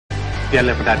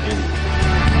Piala Perdana ini.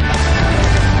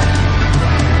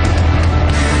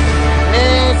 Ni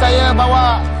saya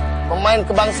bawa pemain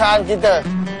kebangsaan kita,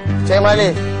 Cik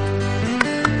Mahali.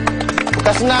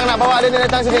 Bukan senang nak bawa dia ni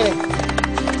datang sini ni.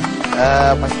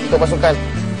 Untuk pasukan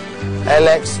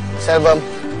Alex, Selvem,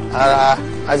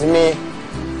 Azmi,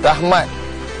 Rahmat,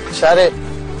 Syarif,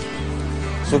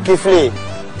 Zulkifli,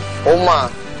 Omar,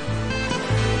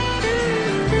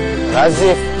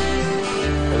 Razif,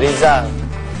 Rizal,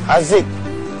 Haziq,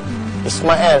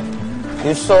 Ismail,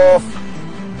 Yusof,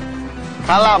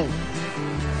 Kalam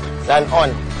dan On.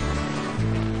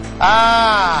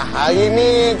 Hari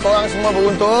ni korang semua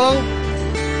beruntung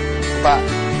sebab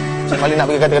Cik Mahali nak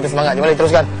bagi kata-kata semangat. Cik Mahali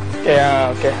teruskan.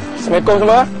 Okey. Assalamualaikum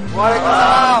semua.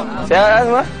 Waalaikumsalam. Sihat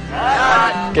semua?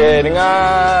 Sihat. Okey,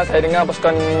 saya dengar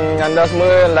pasukan anda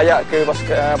semua layak ke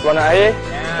pasukan peluang air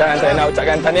dan saya nak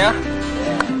ucapkan tahniah.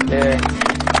 Okey.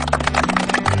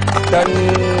 Dan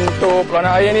untuk peluang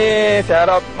air ni saya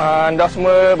harap anda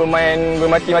semua bermain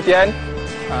bermati-matian.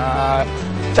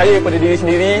 Percaya pada diri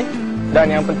sendiri dan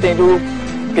yang penting tu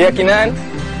keyakinan,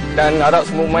 dan harap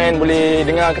semua pemain boleh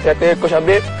dengar kata-kata Coach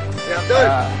Habib. Ya, betul.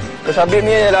 Coach Habib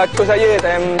ni adalah coach saya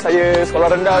time saya sekolah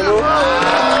rendah dulu.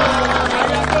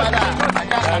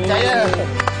 Dan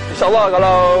InsyaAllah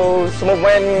kalau semua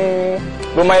pemain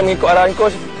bermain mengikut arahan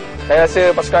coach, saya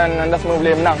rasa pasukan anda semua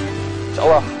boleh menang.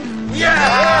 InsyaAllah.